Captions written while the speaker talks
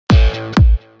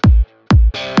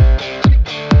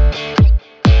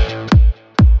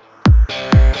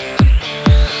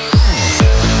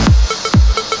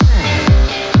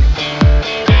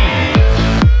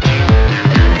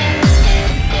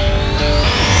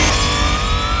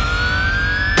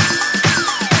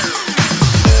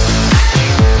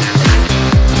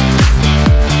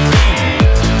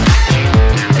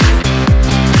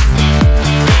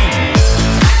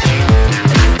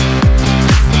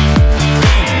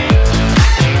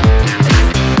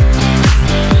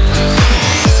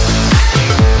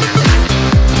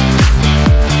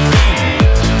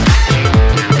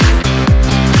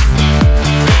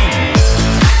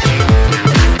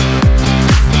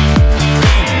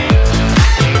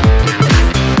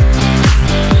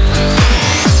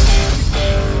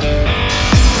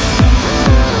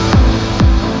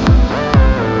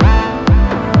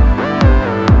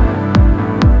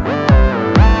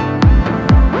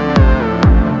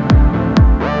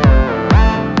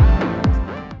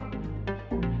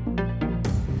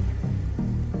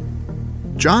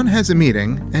John has a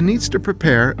meeting and needs to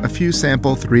prepare a few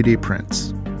sample 3D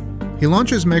prints. He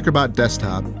launches MakerBot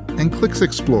Desktop and clicks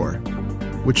Explore,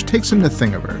 which takes him to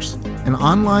Thingiverse, an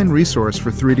online resource for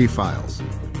 3D files.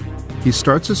 He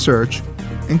starts a search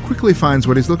and quickly finds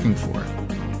what he's looking for.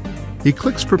 He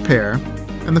clicks Prepare,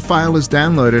 and the file is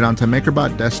downloaded onto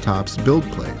MakerBot Desktop's build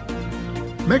plate.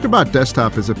 MakerBot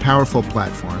Desktop is a powerful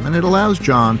platform, and it allows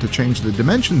John to change the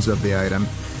dimensions of the item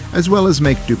as well as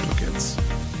make duplicates.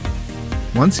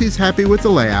 Once he's happy with the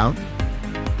layout,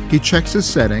 he checks his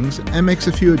settings and makes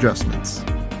a few adjustments.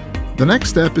 The next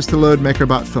step is to load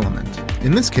MakerBot Filament,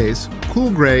 in this case, Cool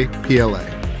Gray PLA.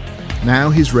 Now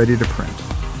he's ready to print.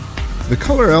 The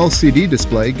color LCD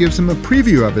display gives him a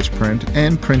preview of his print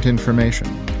and print information.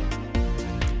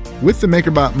 With the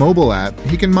MakerBot mobile app,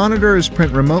 he can monitor his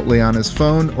print remotely on his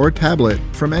phone or tablet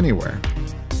from anywhere.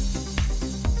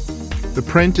 The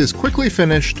print is quickly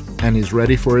finished and he's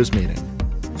ready for his meeting,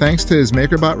 thanks to his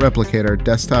MakerBot Replicator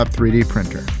desktop 3D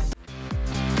printer.